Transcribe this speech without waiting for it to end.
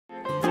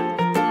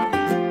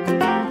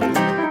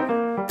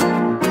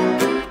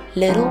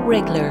Little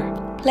Wriggler.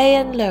 Play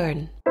and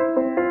learn.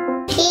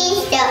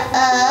 Here's the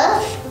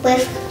earth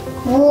with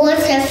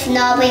water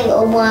flowing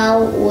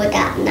around all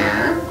that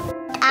now.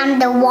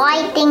 And the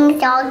white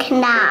things are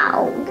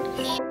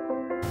clouds.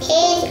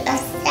 Here's a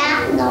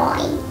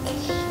satellite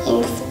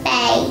in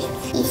space.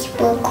 It's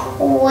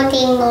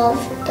recording of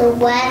the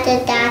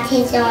weather that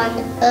is on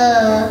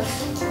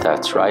Earth.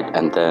 That's right,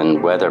 and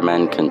then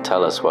weathermen can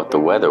tell us what the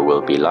weather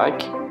will be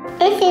like.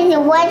 This is a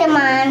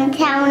weatherman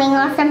telling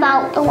us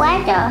about the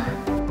weather.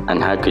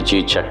 And how could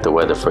you check the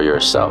weather for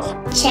yourself?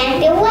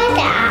 Check the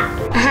weather app.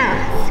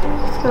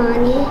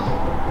 Sunny,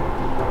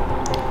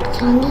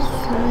 sunny,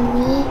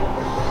 sunny,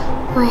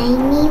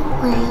 rainy,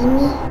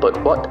 rainy.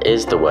 But what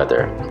is the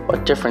weather?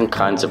 What different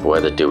kinds of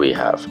weather do we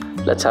have?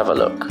 Let's have a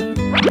look.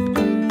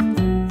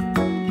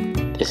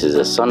 This is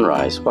a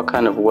sunrise. What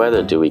kind of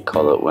weather do we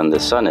call it when the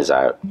sun is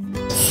out?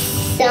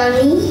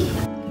 Sunny.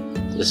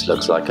 This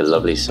looks like a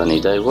lovely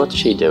sunny day. What's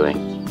she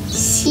doing?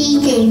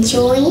 She's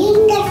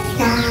enjoying the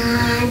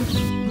sun.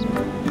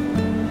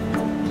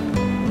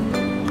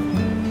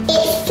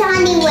 It's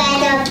sunny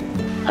weather.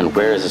 And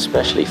where is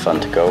especially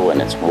fun to go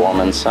when it's warm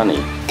and sunny?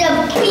 The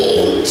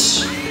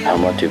beach.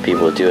 And what do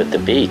people do at the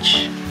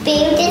beach?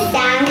 Build a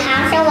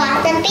sandcastle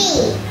at the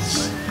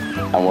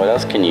beach. And what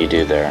else can you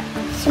do there?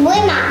 Swim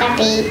at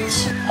the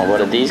beach. And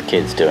what are these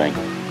kids doing?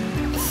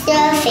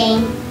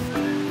 Surfing.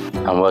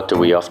 And what do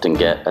we often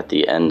get at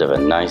the end of a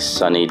nice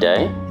sunny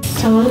day?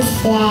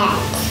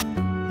 Sunset.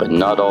 But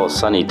not all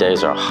sunny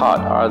days are hot,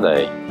 are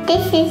they?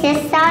 This is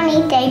a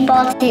sunny day,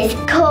 but it's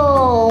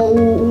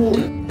cold.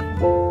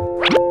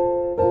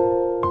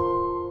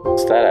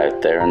 What's that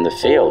out there in the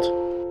field?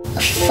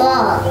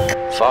 Fog.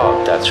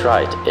 Fog, that's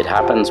right. It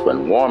happens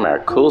when warm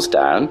air cools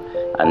down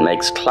and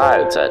makes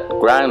clouds at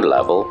ground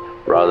level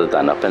rather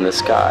than up in the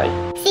sky.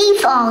 Sea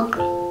fog.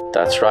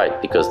 That's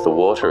right, because the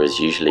water is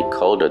usually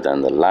colder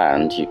than the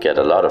land, you get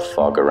a lot of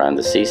fog around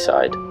the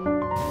seaside.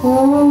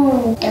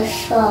 Ooh, the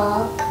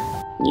fog.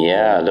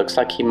 Yeah, looks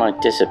like he might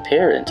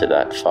disappear into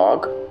that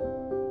fog.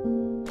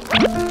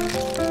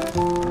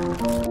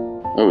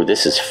 Ooh,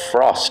 this is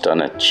frost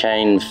on a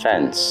chain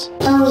fence.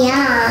 Oh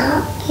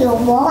yeah, you're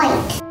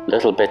right.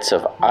 Little bits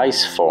of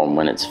ice form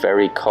when it's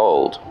very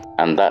cold,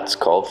 and that's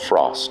called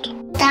frost.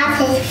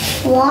 That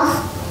is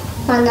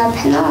frost on a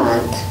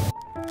plant.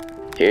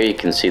 Here you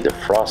can see the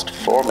frost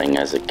forming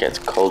as it gets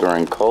colder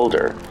and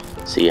colder.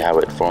 See how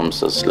it forms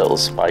those little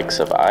spikes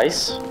of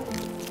ice?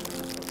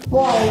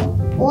 Whoa,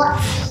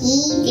 what's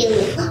he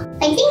doing?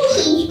 I think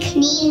he's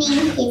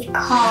cleaning his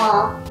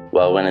car.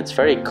 Well, when it's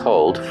very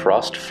cold,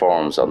 frost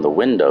forms on the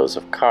windows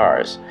of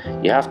cars.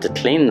 You have to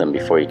clean them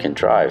before you can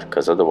drive,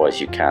 because otherwise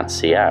you can't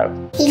see out.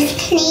 He's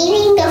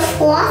cleaning the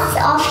frost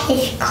off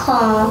his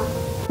car.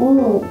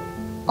 Ooh,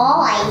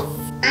 ice.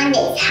 And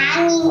it's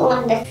hanging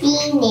on the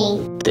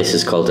ceiling. This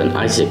is called an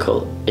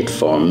icicle. It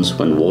forms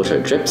when water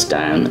drips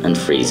down and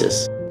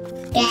freezes.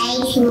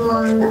 Skating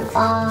on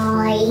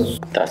ice.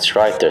 That's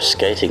right, they're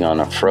skating on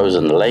a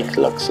frozen lake,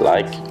 looks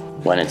like.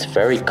 When it's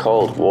very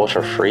cold,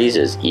 water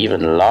freezes,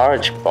 even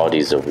large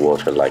bodies of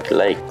water like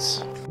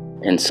lakes.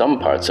 In some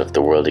parts of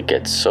the world it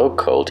gets so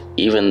cold,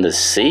 even the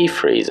sea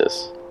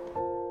freezes.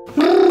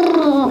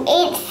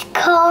 It's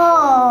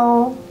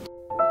cold.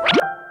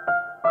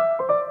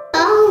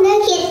 Oh,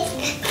 look, it's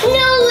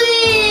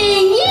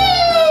snowing!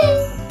 Yay!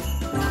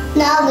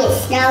 No, it's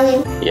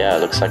snowing. Yeah,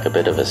 it looks like a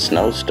bit of a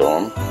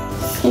snowstorm.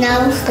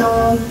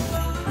 Snowstorm.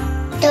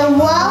 The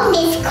world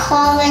is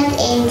covered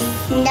in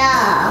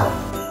snow.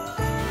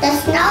 The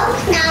snow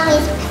plow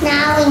is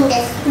plowing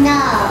the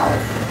snow.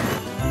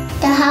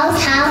 The whole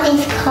town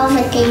is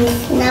covered in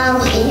snow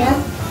here.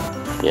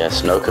 Yeah,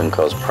 snow can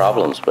cause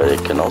problems, but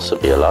it can also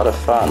be a lot of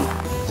fun.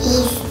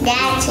 He's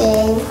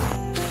sketching.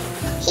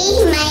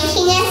 He's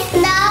making a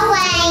snow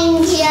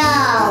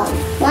angel.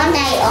 One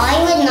day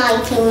I would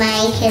like to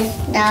make a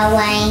snow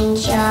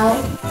angel.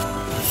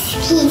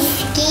 He's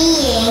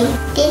skiing.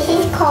 This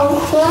is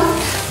called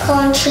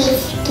cross-country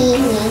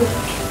skiing.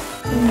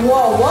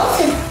 Whoa, what's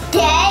a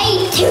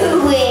day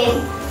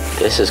doing?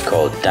 This is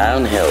called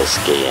downhill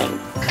skiing.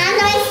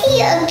 And I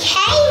see a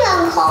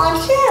cable car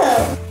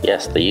too.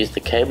 Yes, they use the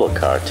cable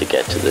car to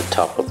get to the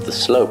top of the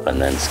slope and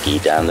then ski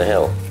down the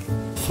hill.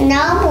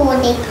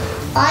 Snowboarding.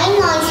 I'd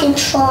like to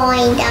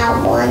try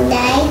that one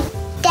day.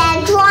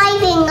 They're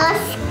driving a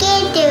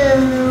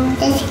skidoo.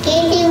 The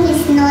skidoo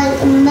is like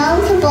a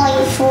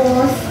motorbike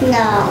for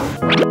snow.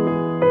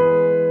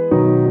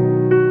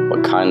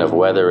 What kind of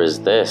weather is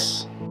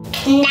this?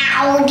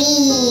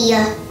 Cloudy.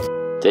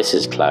 This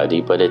is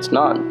cloudy, but it's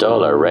not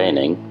dull or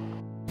raining.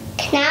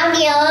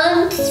 Cloudy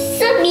and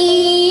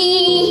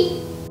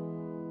sunny.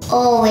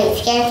 Oh,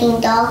 it's getting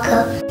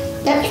darker.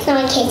 Looks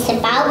like it's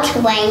about to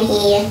rain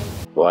here.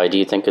 Why do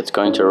you think it's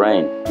going to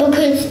rain?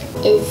 Because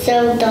it's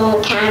so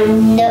dark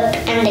and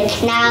the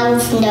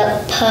clouds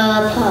look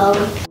purple.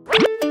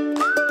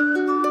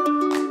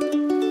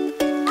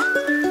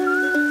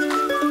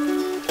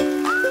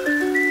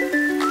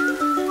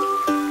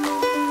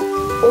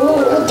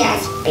 Oh,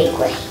 that's big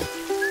rain.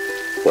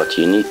 What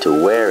do you need to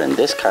wear in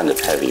this kind of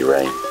heavy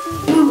rain?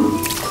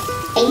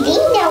 A I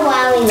think they're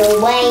wearing a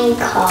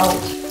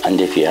raincoat.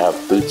 And if you have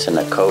boots and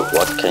a coat,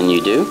 what can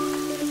you do?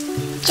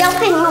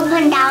 Jumping up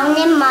and down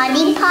in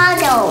muddy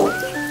puddles.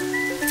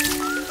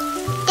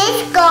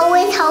 This girl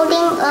is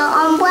holding an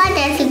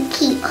umbrella to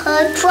keep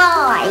her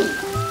dry.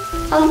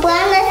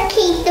 Umbrellas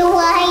keep the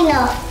rain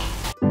off.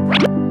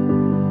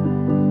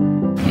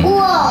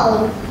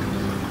 Whoa!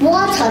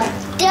 What are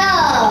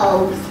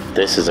those?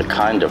 This is a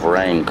kind of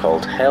rain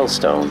called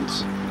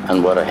hailstones.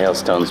 And what are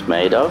hailstones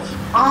made of?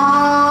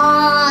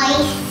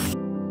 Ice.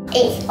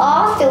 It's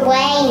also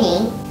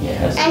raining.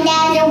 Yes. And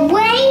there's a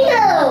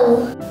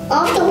rainbow.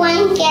 After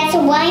rain gets a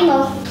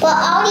rainbow, but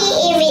only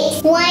if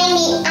it's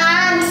rainy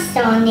and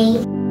sunny.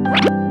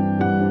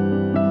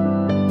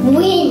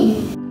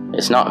 Wind.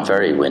 It's not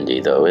very windy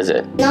though, is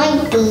it?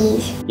 Night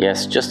breeze.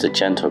 Yes, just a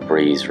gentle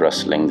breeze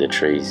rustling the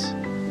trees.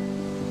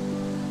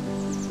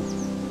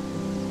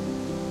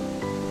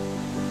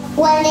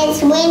 When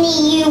it's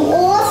windy, you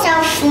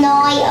also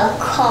fly a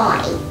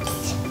kite.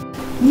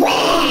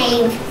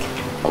 Waves.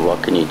 And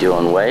what can you do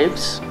on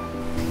waves?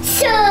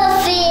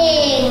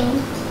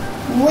 Surfing.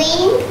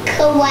 Wind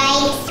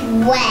creates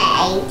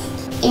waves.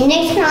 In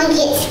this one,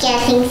 it's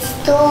getting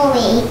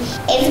stormy.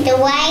 If the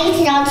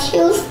waves are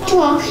too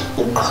strong,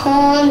 you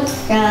can't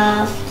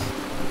surf.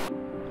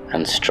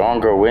 And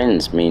stronger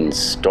winds means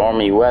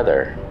stormy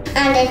weather.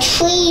 And the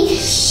trees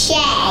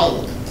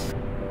shake.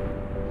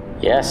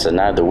 Yes, and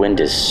now the wind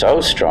is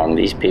so strong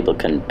these people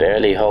can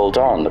barely hold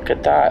on. Look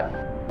at that.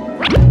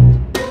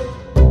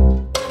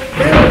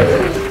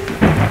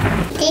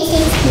 This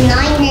is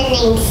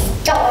lightning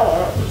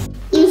storm.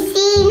 You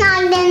see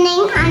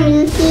lightning and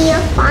you hear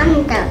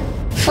thunder.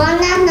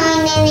 Thunder,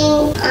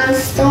 lightning and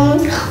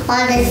storms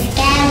are the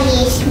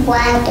scariest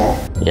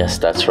weather. Yes,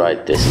 that's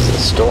right. This is a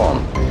storm.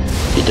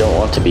 You don't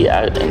want to be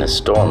out in a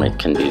storm. It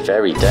can be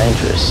very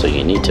dangerous, so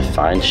you need to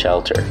find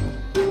shelter.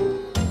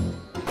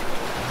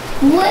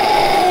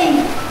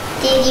 Wave!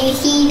 Did you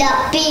see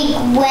that big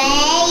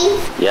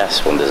wave?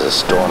 Yes, when there's a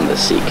storm, the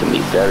sea can be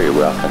very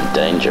rough and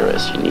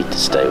dangerous. You need to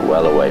stay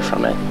well away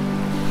from it.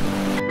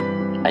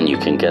 And you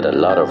can get a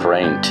lot of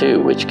rain too,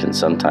 which can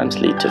sometimes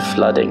lead to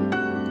flooding.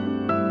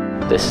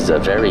 This is a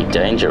very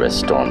dangerous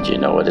storm. Do you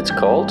know what it's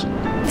called?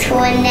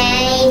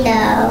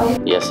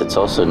 Tornado. Yes, it's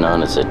also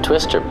known as a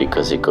twister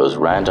because it goes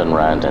round and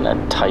round in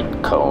a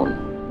tight cone.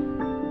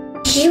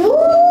 Shoo!